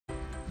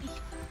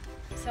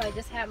So I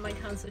just had my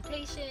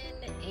consultation,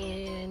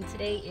 and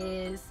today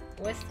is,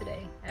 what's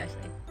today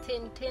actually?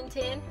 10/10/10.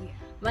 Yeah.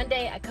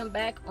 Monday. I come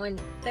back on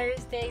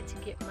Thursday to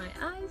get my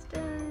eyes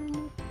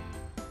done.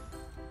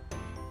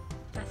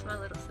 That's my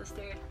little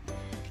sister.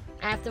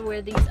 I have to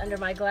wear these under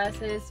my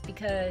glasses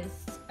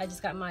because I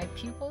just got my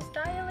pupils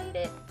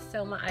dilated,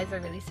 so my eyes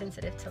are really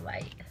sensitive to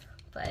light.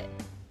 But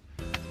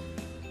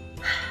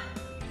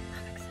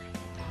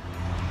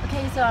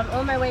okay, so I'm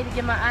on my way to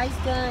get my eyes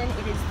done.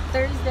 It is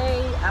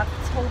Thursday,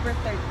 October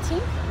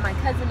 13th. My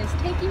cousin is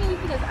taking me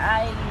because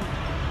I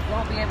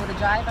won't be able to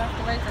drive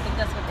afterwards. I think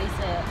that's what they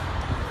said.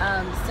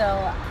 So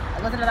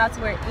I wasn't allowed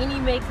to wear any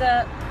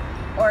makeup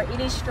or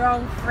any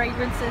strong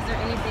fragrances or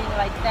anything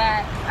like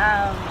that.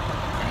 I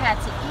had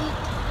to eat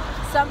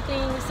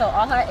something, so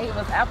all I ate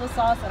was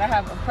applesauce, and I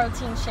have a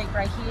protein shake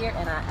right here,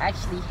 and I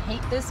actually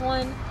hate this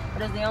one,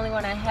 but it's the only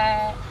one I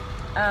had.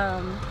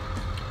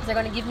 They're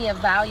going to give me a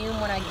volume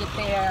when I get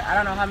there. I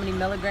don't know how many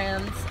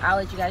milligrams. I'll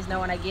let you guys know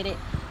when I get it.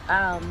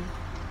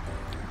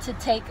 To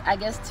take, I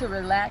guess, to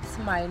relax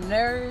my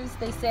nerves,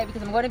 they said,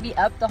 because I'm going to be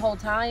up the whole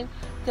time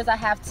because I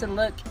have to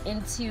look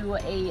into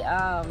a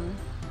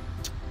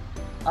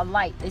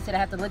light. They said I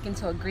have to look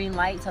into a green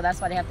light, so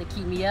that's why they have to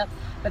keep me up.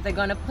 But they're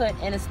going to put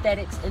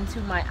anesthetics into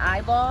my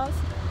eyeballs.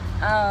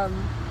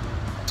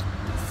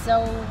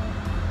 So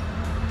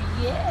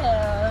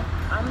yeah,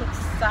 I'm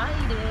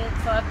excited.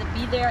 So I have to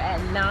be there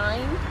at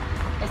 9.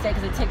 They say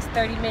because it takes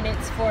 30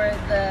 minutes for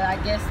the, I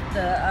guess,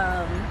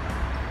 the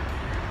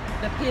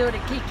pill to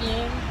kick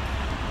in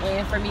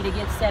and for me to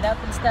get set up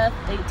and stuff.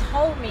 They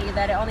told me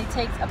that it only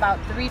takes about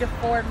 3 to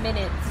 4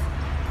 minutes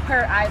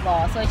per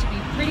eyeball, so it should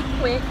be pretty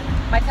quick.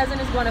 My cousin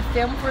is going to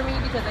film for me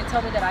because they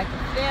told me that I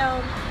could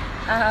film.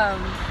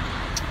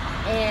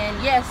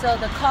 And yeah, so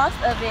the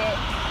cost of it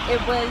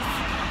was,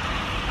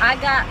 I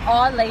got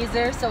all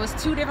laser, so it's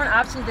 2 different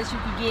options that you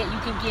can get. You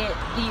can get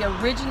the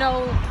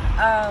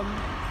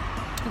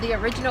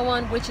original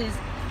one, which is,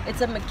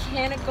 it's a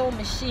mechanical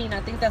machine, I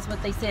think that's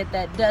what they said,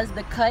 that does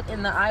the cut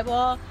in the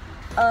eyeball.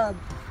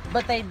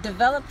 But they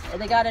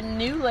got a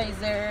new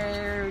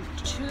laser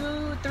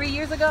 2-3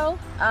 years ago.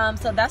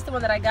 So that's the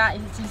one that I got,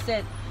 and he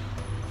said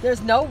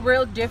there's no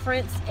real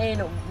difference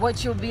in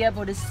what you'll be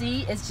able to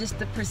see. It's just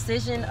the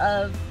precision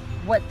of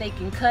what they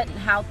can cut and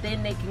how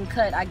thin they can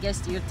cut, I guess,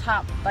 to your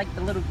top, like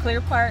the little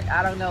clear part.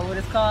 I don't know what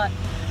it's called.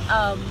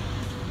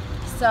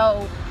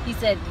 So he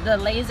said the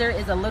laser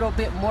is a little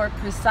bit more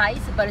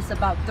precise, but it's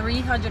about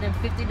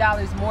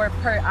 $350 more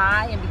per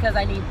eye, and because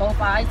I need both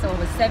eyes, so it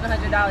was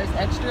 $700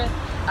 extra.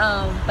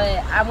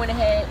 But I went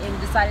ahead and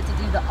decided to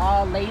do the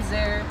all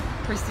laser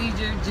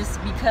procedure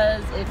just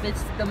because if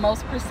it's the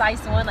most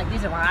precise one, like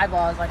these are my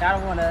eyeballs, like I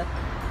don't want to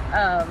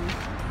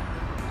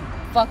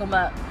fuck them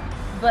up.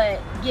 But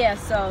yeah,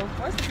 so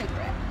where's the paper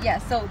at? Yeah,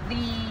 so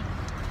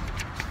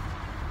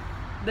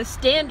the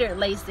standard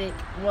LASIK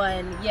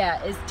one,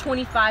 yeah, is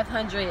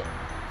 $2,500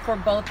 for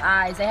both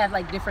eyes. They have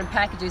like different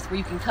packages where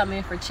you can come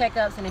in for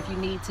checkups, and if you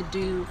need to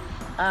do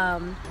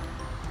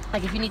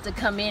like if you need to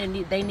come in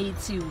and they need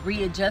to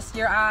readjust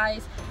your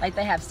eyes, like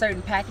they have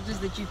certain packages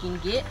that you can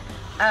get.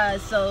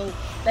 So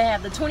they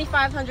have the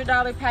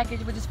 $2,500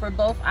 package, which is for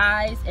both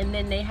eyes, and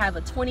then they have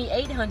a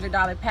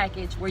 $2,800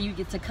 package where you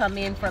get to come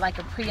in for like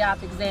a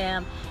pre-op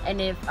exam,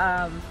 and if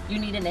you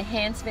need an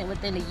enhancement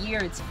within a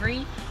year, it's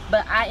free.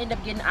 But I end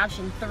up getting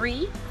option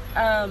 3,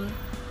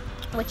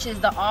 which is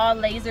the all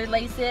laser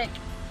LASIK,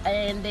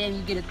 and then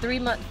you get a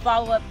 3-month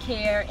follow-up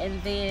care, and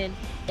then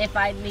if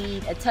I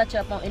need a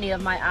touch-up on any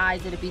of my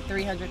eyes, it'll be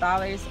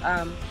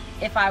 $300.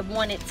 If I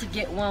wanted to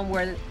get one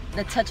where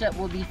the touch-up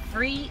will be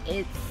free,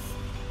 it's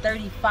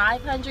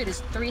 $3,500.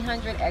 It's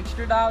 $300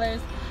 extra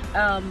dollars.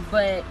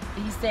 But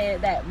he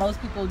said that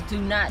most people do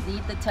not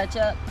need the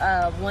touch-up.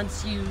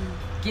 Once you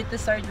get the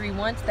surgery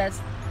once,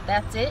 that's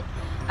it.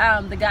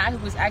 The guy who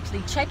was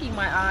actually checking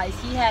my eyes,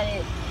 he had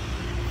it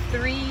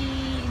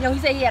he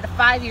said he had it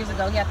 5 years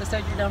ago. He had the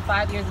surgery done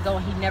 5 years ago,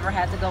 and he never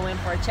had to go in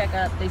for a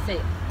checkup. They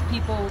say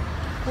people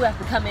who have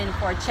to come in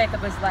for a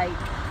checkup is like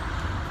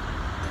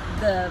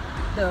the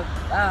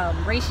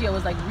ratio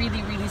is like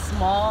really, really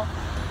small.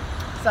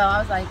 So I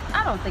was like,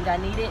 I don't think I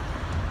need it.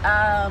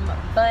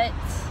 But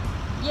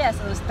yeah,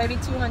 so it was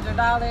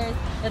 $3,200. You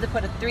had to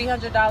put a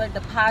 $300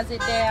 deposit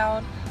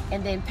down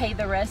and then pay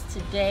the rest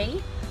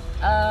today.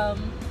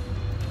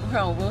 We're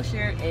on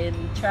Wilshire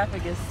and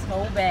traffic is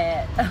so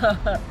bad.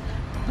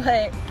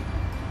 But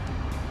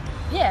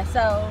yeah,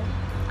 so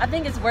I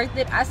think it's worth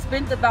it. I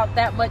spent about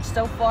that much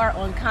so far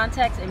on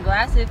contacts and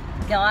glasses,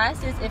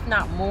 if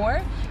not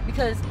more,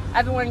 because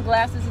I've been wearing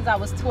glasses since I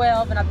was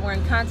 12, and I've been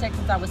wearing contacts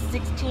since I was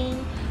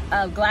 16.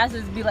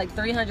 Glasses be like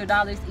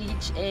 $300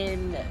 each,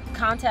 and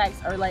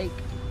contacts are like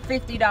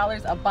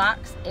 $50 a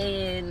box,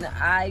 and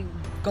I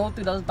go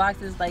through those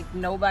boxes like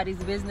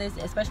nobody's business,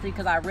 especially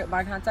because I rip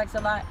my contacts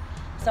a lot.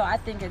 So I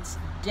think it's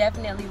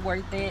definitely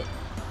worth it,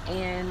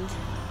 and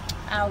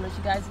I'll let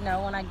you guys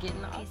know when I get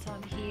in the office. So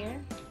I'm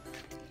here,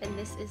 and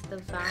this is the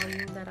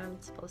volume that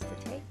I'm supposed to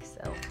take.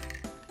 So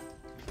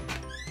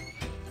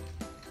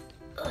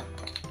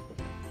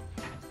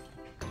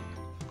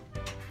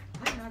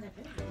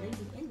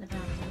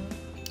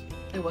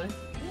It was?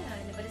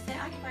 Yeah, but it said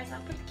occupied, so I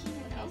put the key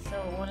in. Okay, so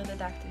one of the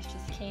doctors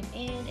just came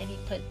in and he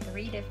put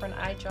 3 different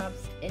eye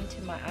drops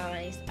into my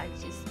eyes.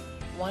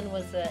 One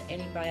was an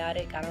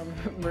antibiotic. I don't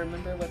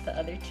remember what the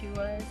other 2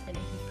 was. And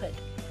he put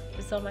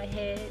this on my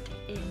head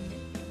and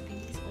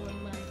these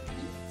on my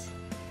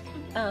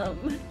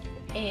feet.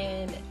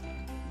 And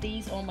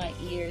these on my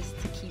ears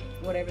to keep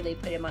whatever they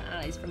put in my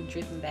eyes from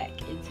dripping back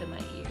into my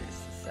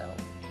ears. So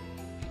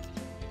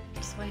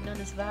just waiting on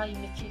this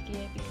volume to kick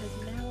in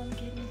because now I'm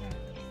getting nervous.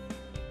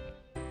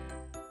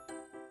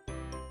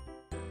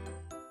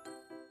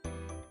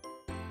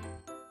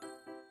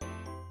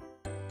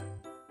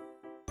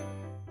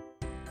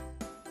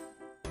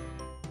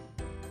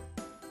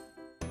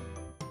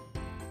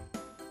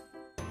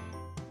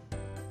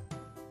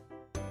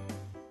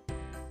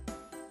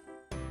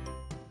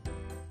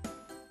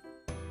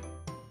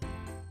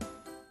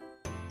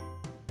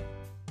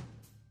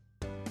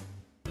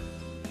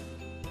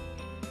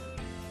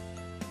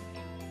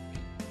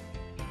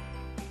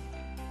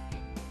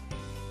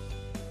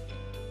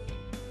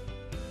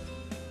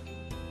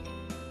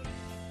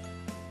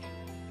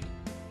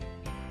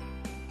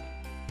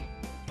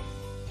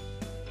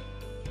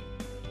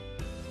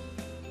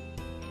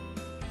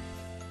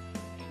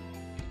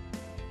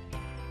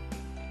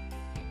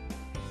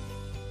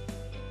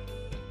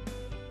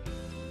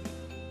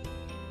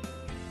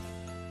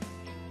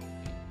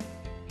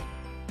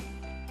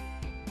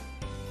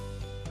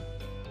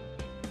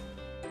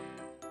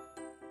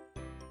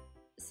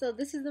 So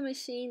this is the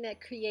machine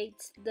that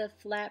creates the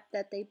flap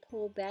that they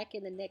pull back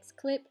in the next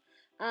clip.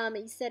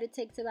 You said it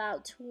takes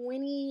about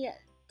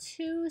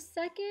 22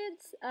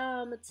 seconds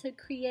to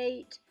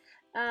create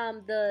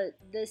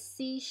the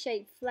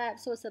C-shaped flap.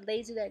 So it's a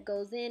laser that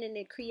goes in and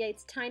it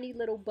creates tiny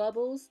little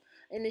bubbles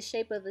in the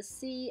shape of a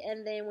C,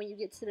 and then when you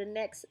get to the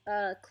next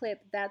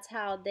clip, that's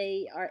how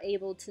they are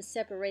able to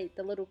separate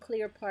the little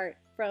clear part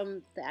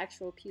from the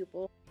actual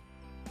pupil.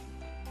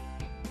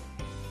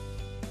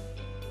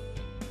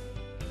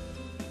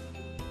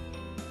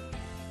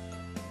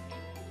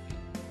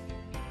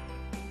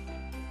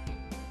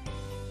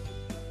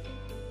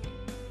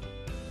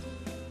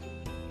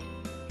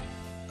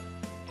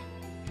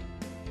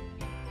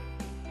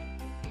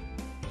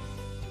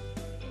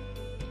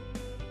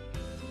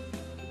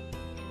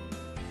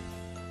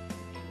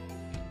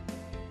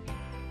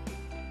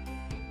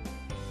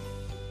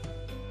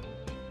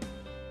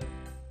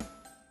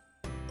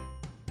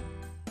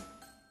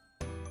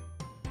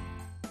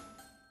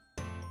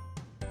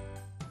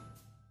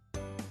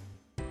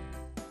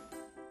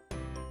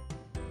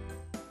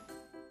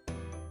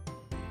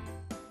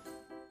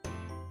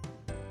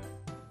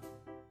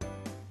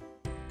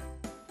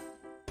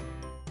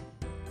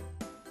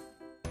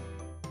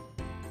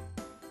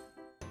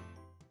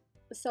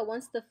 So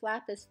once the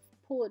flap is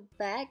pulled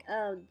back,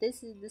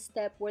 this is the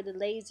step where the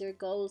laser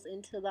goes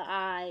into the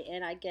eye,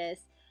 and I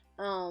guess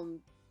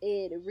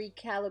it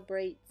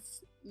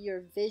recalibrates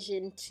your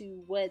vision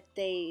to what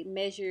they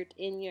measured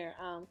in your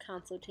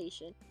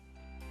consultation.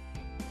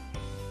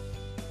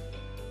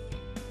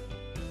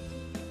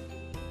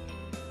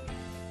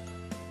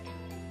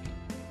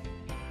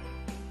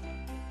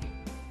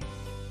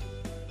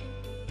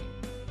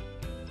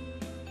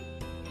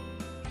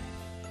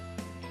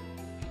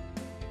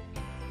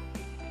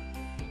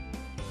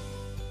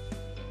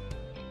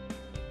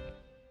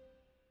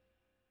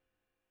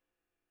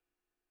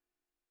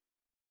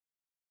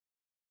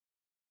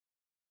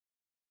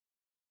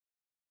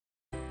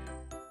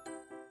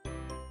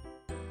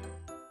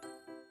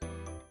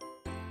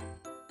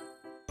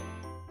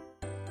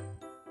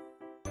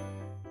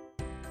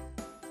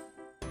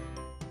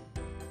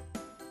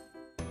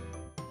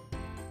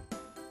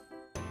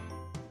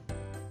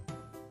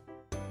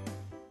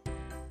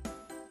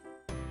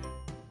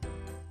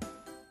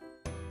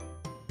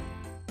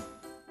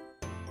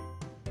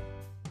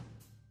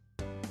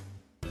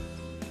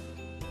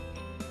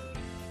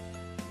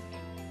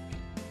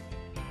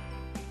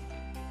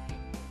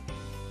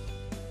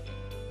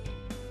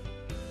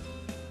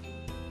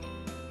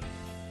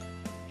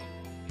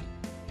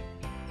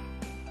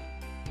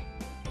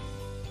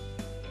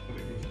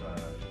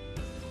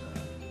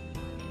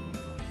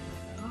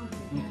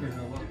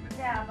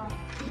 Yeah.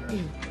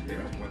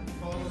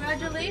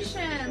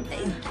 Congratulations.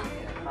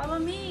 Follow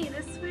me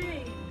this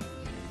way.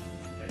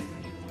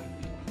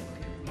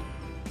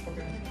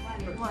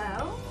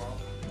 Well.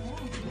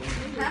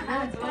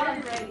 That's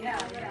right. Yeah.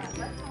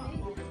 Let's go.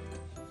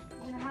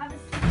 We're gonna have a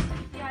seat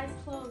with the eyes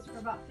closed for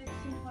about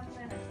 15-20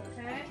 minutes,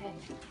 okay?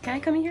 Can I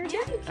come in here too?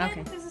 Yeah, you can.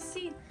 Okay. There's a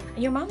seat.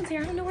 Your mom's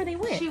here. I don't know where they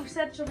went. She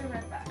said she'll be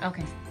right back.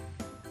 Okay.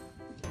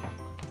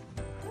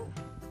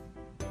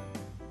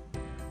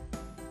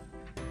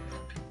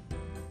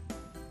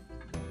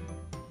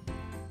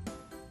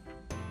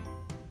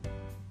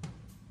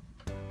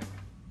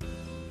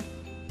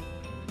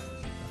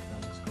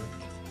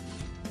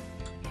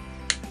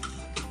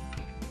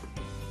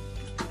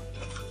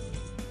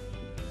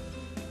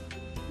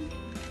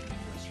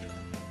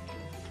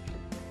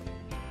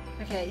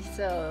 Okay,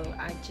 so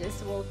I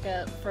just woke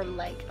up from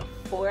like a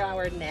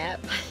 4-hour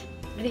nap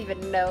didn't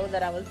even know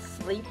that I would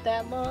sleep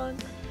that long.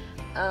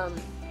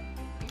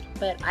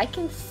 But I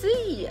can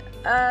see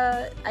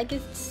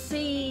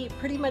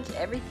pretty much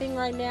everything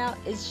right now.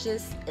 It's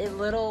just a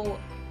little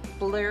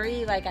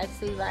blurry. Like I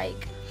see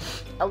like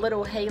a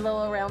little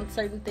halo around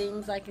certain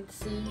things I can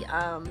see.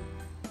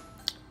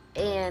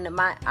 And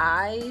my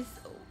eyes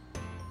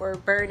were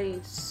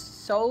burning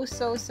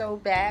so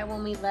bad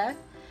when we left.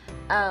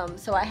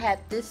 So I had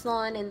this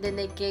on, and then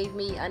they gave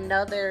me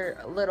another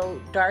little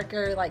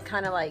darker, like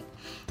kind of like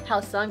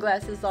how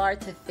sunglasses are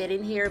to fit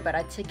in here, but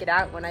I took it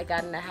out when I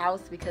got in the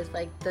house because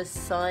like the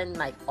sun,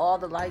 like all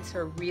the lights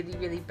were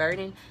really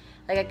burning.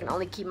 Like I can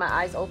only keep my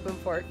eyes open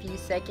for a few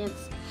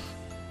seconds,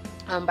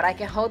 but I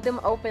can hold them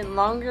open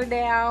longer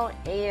now,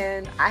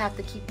 and I have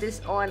to keep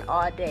this on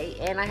all day,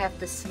 and I have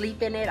to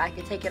sleep in it. I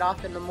can take it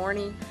off in the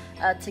morning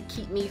to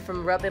keep me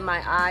from rubbing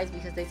my eyes,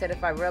 because they said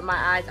if I rub my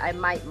eyes I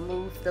might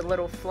move the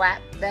little flap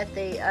that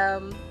they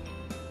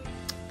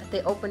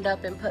opened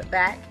up and put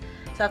back.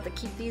 So I have to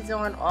keep these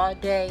on all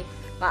day.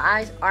 My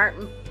eyes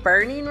aren't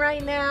burning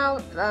right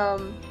now.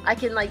 I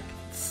can like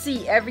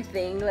see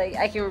everything, like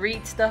I can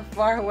read stuff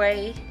far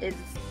away. It's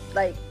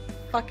like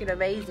fucking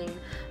amazing.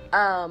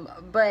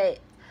 But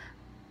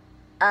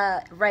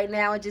right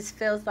now it just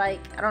feels like,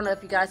 I don't know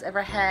if you guys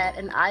ever had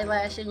an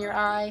eyelash in your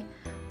eye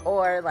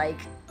or like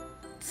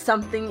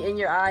something in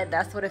your eye.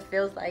 That's what it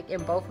feels like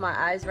in both my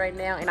eyes right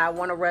now, and I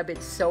want to rub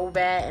it so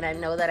bad, and I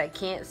know that I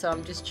can't, so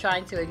I'm just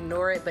trying to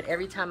ignore it. But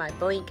every time I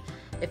blink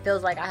it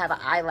feels like I have an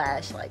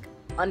eyelash like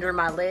under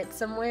my lid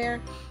somewhere.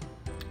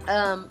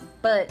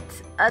 But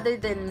other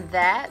than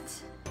that,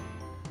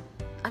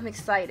 I'm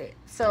excited.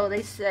 So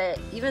they said,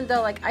 even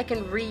though like I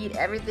can read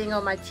everything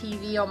on my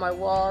TV, on my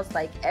walls,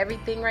 like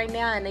everything right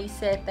now, and they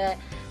said that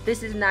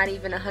this is not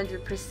even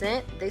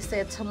 100%. They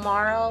said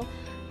tomorrow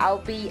I'll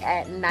be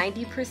at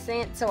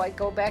 90%, so I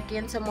go back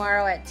in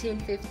tomorrow at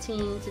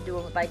 10:15 to do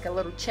like a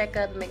little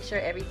checkup, make sure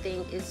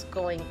everything is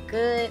going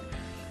good.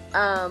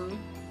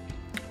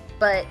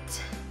 But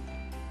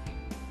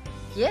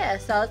yeah,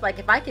 so I was like,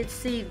 if I could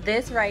see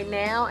this right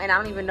now, and I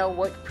don't even know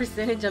what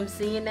percentage I'm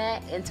seeing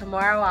at, and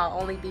tomorrow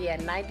I'll only be at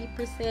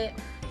 90%,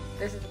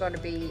 this is going to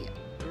be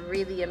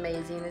really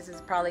amazing. This is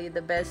probably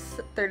the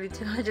best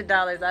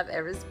 $3,200 I've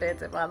ever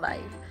spent in my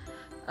life.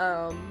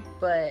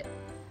 But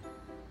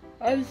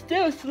I'm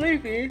still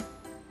sleepy.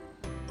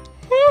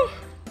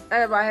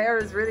 And my hair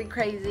is really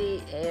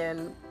crazy,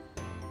 and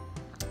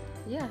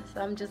yeah, so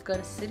I'm just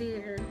gonna sit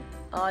here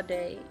all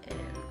day and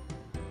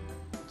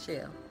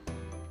chill.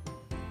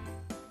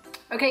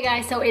 Okay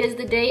guys, so it is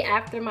the day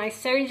after my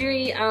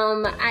surgery.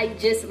 I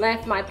just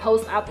left my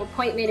post-op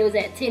appointment. It was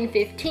at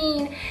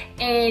 10:15,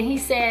 and he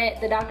said,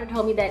 the doctor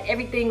told me that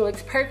everything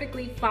looks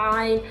perfectly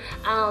fine.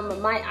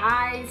 My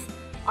eyes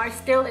are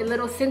still a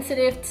little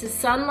sensitive to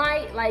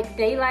sunlight. Like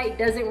daylight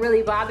doesn't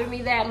really bother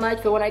me that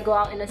much, but when I go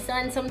out in the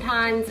sun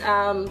sometimes,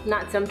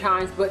 not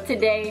sometimes, but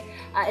today,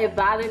 it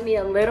bothered me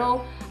a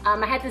little.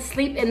 I had to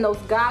sleep in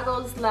those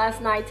goggles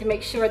last night to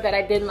make sure that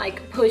I didn't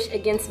like push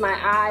against my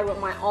eye with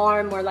my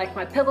arm or like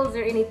my pillows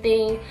or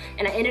anything.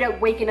 And I ended up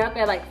waking up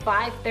at like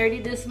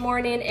 5:30 this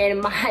morning,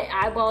 and my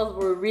eyeballs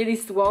were really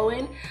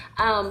swollen.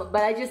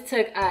 But I just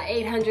took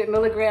 800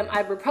 milligram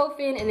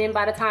ibuprofen, and then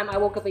by the time I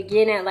woke up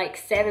again at like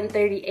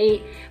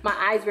 7:38, my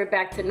eyes were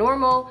back to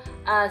normal.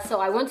 So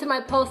I went to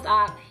my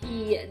post-op.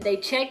 They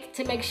checked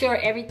to make sure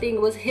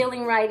everything was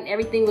healing right and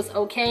everything was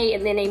okay,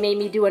 and then they made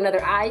me do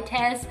another eye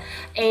test.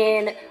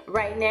 And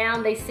right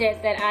now they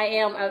said that I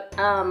am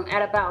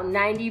at about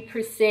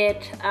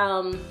 90%,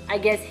 I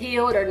guess,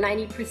 healed, or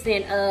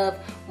 90% of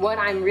what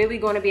I'm really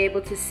going to be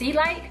able to see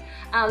like.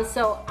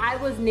 So I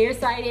was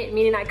nearsighted,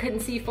 meaning I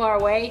couldn't see far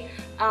away,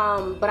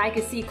 but I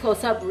could see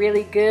close up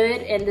really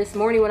good. And this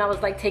morning when I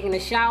was like taking a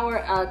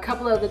shower, a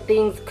couple of the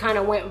things kind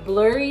of went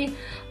blurry,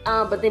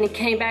 but then it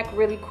came back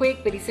really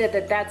quick. But he said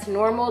that that's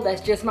normal.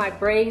 That's just my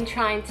brain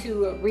trying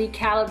to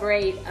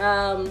recalibrate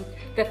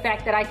the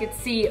fact that I could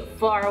see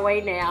far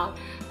away now.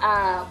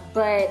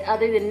 But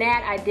other than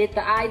that, I did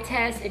the eye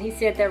test, and he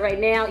said that right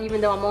now, even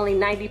though I'm only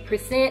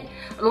 90%,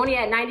 I'm only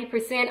at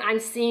 90%, I'm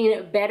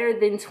seeing better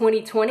than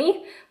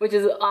 2020, which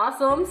is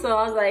awesome. So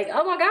I was like,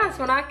 oh my gosh,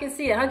 when I can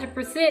see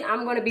 100%,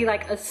 I'm gonna be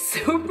like a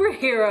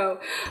superhero.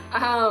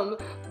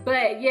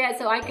 But yeah,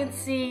 so I can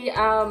see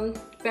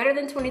better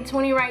than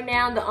 2020 right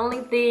now. The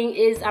only thing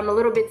is I'm a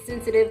little bit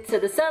sensitive to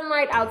the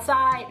sunlight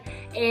outside,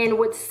 and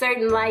with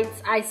certain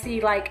lights I see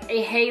like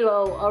a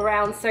halo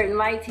around certain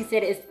lights. He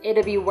said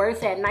it'll be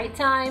worse at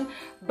nighttime,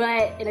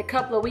 but in a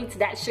couple of weeks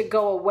that should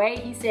go away.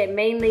 He said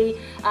mainly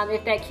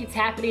if that keeps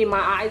happening,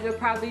 my eyes are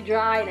probably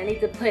dry, and I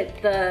need to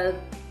put the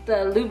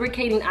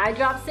lubricating eye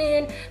drops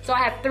in. So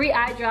I have 3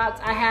 eye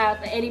drops. I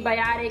have an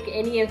antibiotic,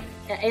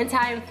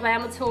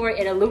 anti-inflammatory,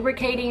 and a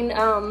lubricating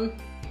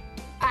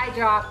eye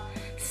drop.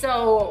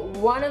 So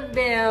one of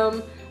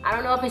them, I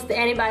don't know if it's the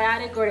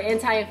antibiotic or the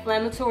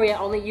anti-inflammatory, I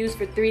only use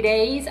for 3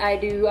 days. I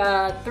do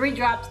 3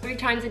 drops 3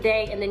 times a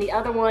day, and then the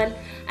other one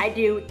I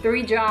do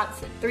 3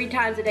 drops 3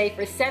 times a day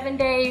for 7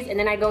 days, and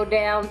then I go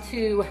down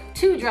to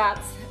 2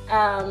 drops,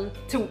 So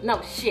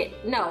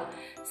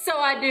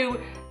I do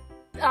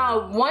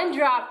one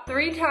drop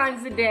 3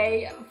 times a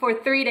day for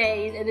 3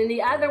 days, and then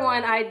the other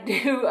one I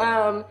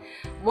do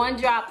one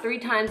drop 3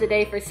 times a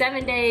day for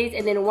 7 days,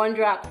 and then one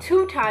drop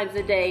 2 times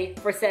a day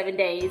for 7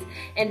 days.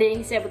 And then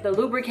he said with the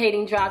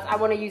lubricating drops, I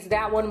want to use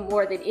that one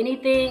more than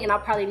anything, and I'll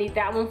probably need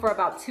that one for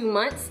about 2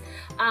 months.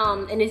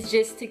 And it's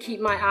just to keep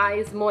my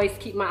eyes moist,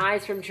 keep my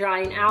eyes from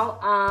drying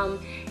out.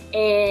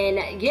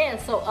 And yeah,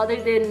 so other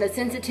than the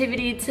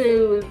sensitivity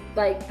to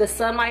like the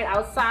sunlight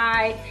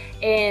outside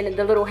and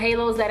the little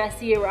halos that I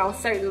see around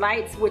certain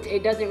lights, which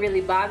it doesn't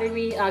really bother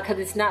me because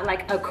it's not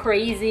like a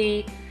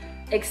crazy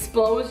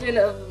explosion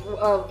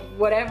of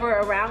whatever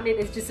around it.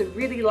 It's just a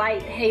really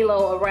light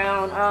halo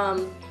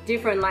around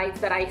different lights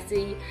that I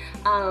see.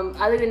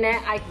 Other than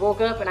that, I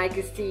woke up and I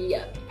could see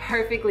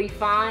perfectly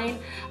fine.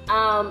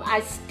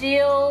 I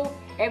still,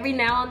 every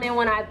now and then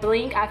when I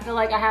blink, I feel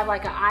like I have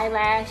like an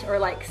eyelash or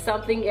like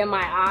something in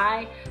my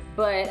eye.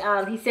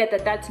 But he said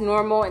that that's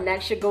normal and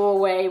that should go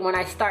away when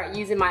I start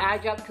using my eye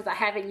drops, because I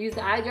haven't used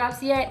the eye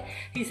drops yet.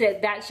 He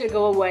said that should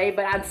go away,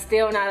 but I'm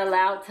still not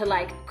allowed to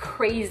like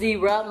crazy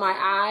rub my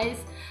eyes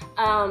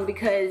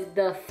because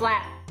the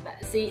flap,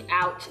 see,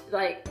 ouch,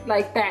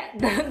 like that,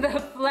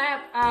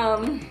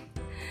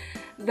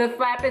 the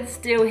flap is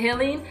still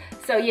healing.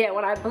 So yeah,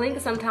 when I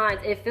blink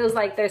sometimes it feels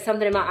like there's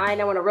something in my eye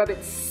and I want to rub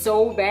it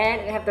so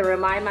bad and I have to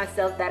remind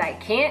myself that I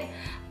can't.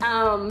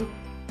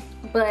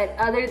 But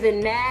other than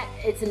that,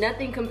 it's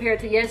nothing compared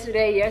to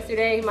yesterday.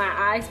 Yesterday, my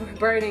eyes were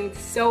burning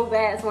so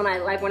bad. So when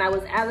I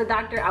was at the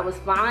doctor, I was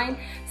fine.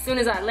 As soon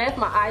as I left,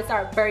 my eyes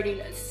started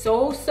burning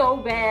so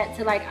bad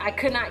to like I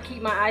could not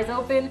keep my eyes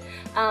open.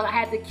 I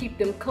had to keep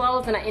them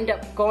closed, and I ended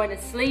up going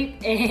to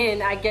sleep.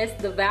 And I guess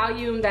the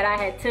Valium that I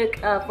had took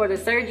for the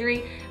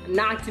surgery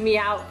knocked me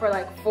out for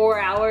like 4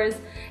 hours.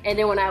 And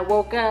then when I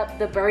woke up,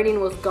 the burning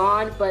was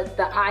gone, but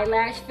the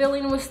eyelash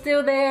feeling was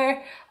still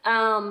there.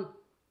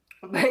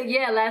 But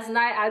yeah, last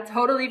night I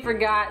totally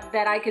forgot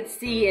that I could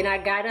see, and I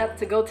got up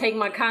to go take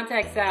my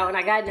contacts out, and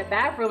I got in the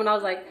bathroom and I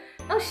was like,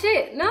 oh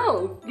shit,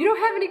 no, you don't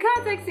have any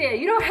contacts in.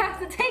 You don't have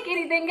to take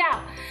anything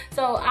out.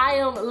 So I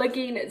am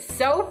looking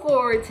so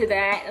forward to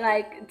that,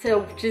 like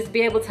to just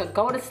be able to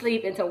go to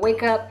sleep and to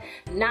wake up,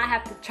 not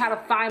have to try to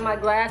find my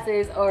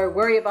glasses or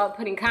worry about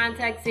putting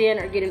contacts in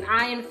or getting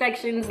eye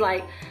infections.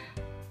 Like,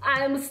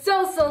 I'm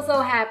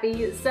so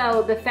happy.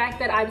 So the fact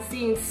that I'm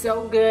seeing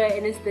so good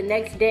and it's the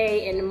next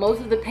day and most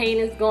of the pain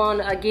is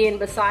gone again,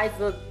 besides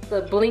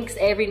the blinks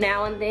every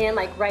now and then.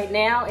 Like right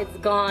now it's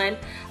gone,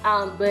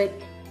 but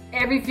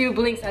every few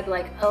blinks I'd be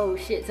like, oh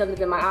shit,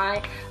 something's in my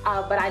eye,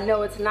 but I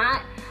know it's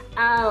not.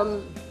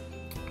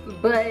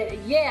 But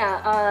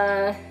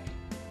yeah,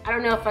 I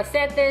don't know if I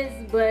said this,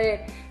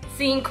 but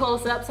seeing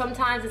close up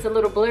sometimes it's a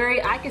little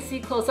blurry. I could see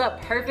close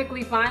up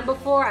perfectly fine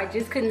before, I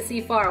just couldn't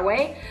see far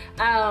away.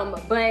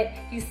 But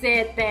he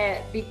said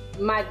that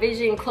my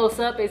vision close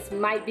up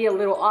might be a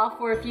little off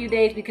for a few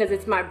days because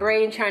it's my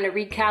brain trying to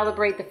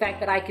recalibrate the fact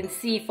that I can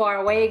see far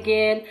away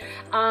again.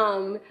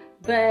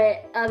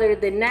 But other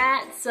than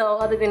that, so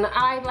other than the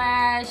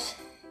eyelash,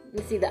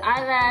 let me see, the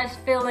eyelash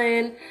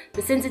feeling,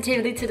 the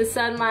sensitivity to the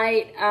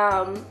sunlight,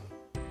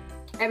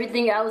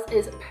 everything else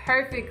is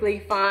perfectly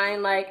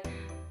fine. Like,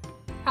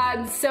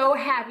 I'm so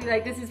happy.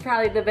 Like, this is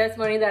probably the best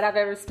money that I've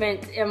ever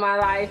spent in my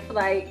life.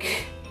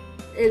 Like,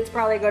 it's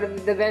probably going to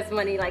be the best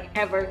money like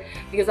ever,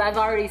 because I've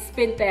already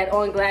spent that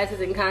on glasses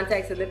and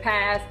contacts in the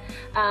past.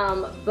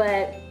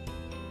 But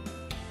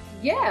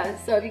yeah,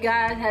 so if you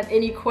guys have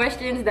any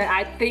questions that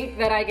I think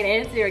that I can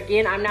answer,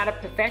 again, I'm not a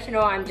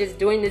professional. I'm just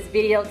doing this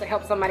video to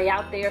help somebody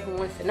out there who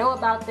wants to know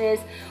about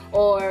this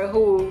or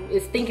who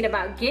is thinking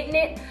about getting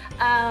it.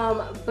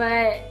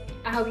 But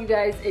I hope you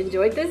guys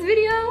enjoyed this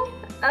video.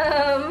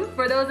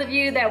 For those of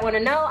you that want to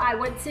know, I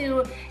went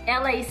to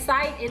LA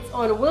site. It's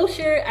on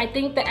Wilshire. I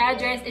think the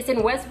address is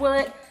in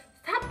Westwood.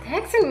 Stop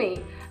texting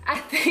me. I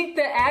think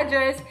the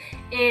address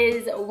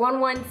is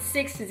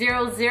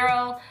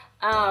 11600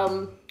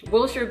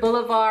 Wilshire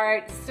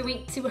Blvd,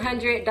 Suite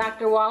 200.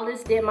 Dr.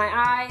 Wallace did my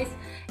eyes.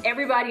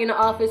 Everybody in the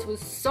office was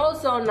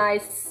so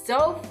nice,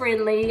 so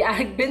friendly.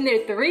 I've been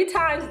there 3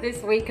 times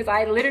this week because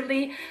I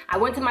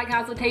went to my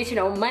consultation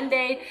on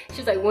Monday. She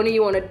was like, when do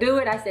you want to do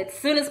it? I said, as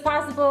soon as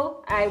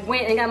possible. I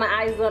went and got my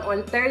eyes done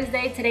on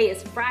Thursday. Today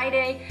is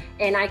Friday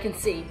and I can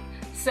see.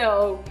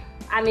 So,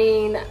 I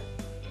mean,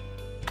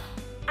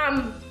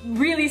 I'm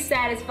really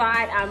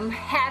satisfied. I'm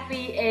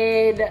happy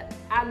and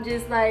I'm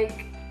just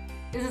like,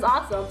 this is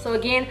awesome. So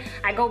again,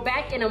 I go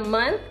back in a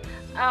month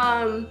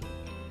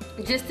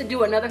just to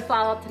do another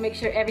follow-up to make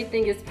sure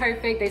everything is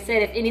perfect. They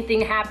said if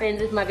anything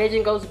happens, if my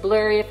vision goes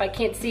blurry, if I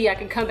can't see, I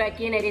can come back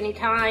in at any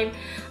time.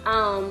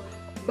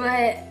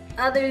 But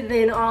other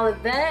than all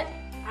of that,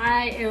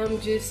 I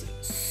am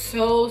just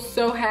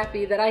so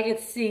happy that I can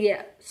see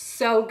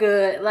so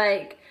good.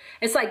 Like,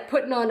 it's like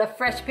putting on a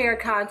fresh pair of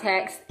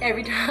contacts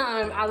every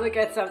time I look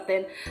at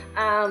something.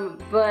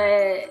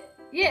 But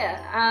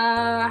yeah,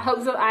 I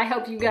hope so. I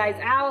helped you guys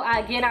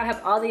out. Again, I'll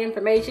have all the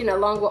information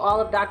along with all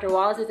of Dr.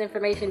 Wallace's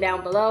information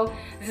down below.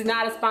 This is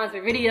not a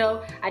sponsored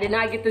video. I did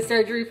not get the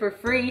surgery for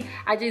free.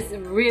 I just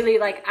really,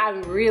 like,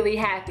 I'm really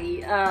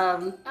happy.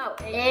 Oh,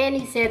 and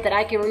he said that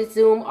I can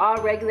resume all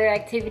regular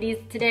activities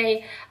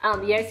today.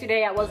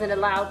 Yesterday I wasn't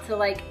allowed to,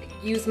 like,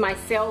 use my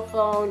cell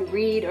phone,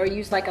 read, or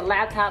use like a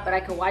laptop, but I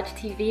could watch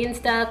TV and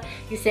stuff.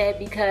 He said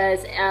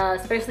because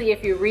especially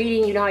if you're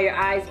reading, you know how your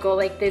eyes go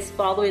like this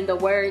following the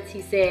words.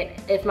 He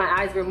said if my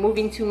eyes were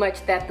moving too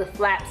much that the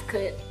flaps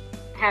could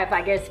have,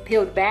 I guess,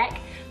 peeled back.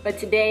 But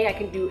today I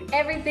can do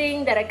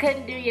everything that I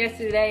couldn't do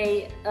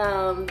yesterday,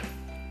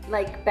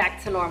 like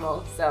back to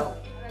normal. So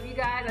I love you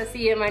guys. I'll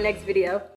see you in my next video.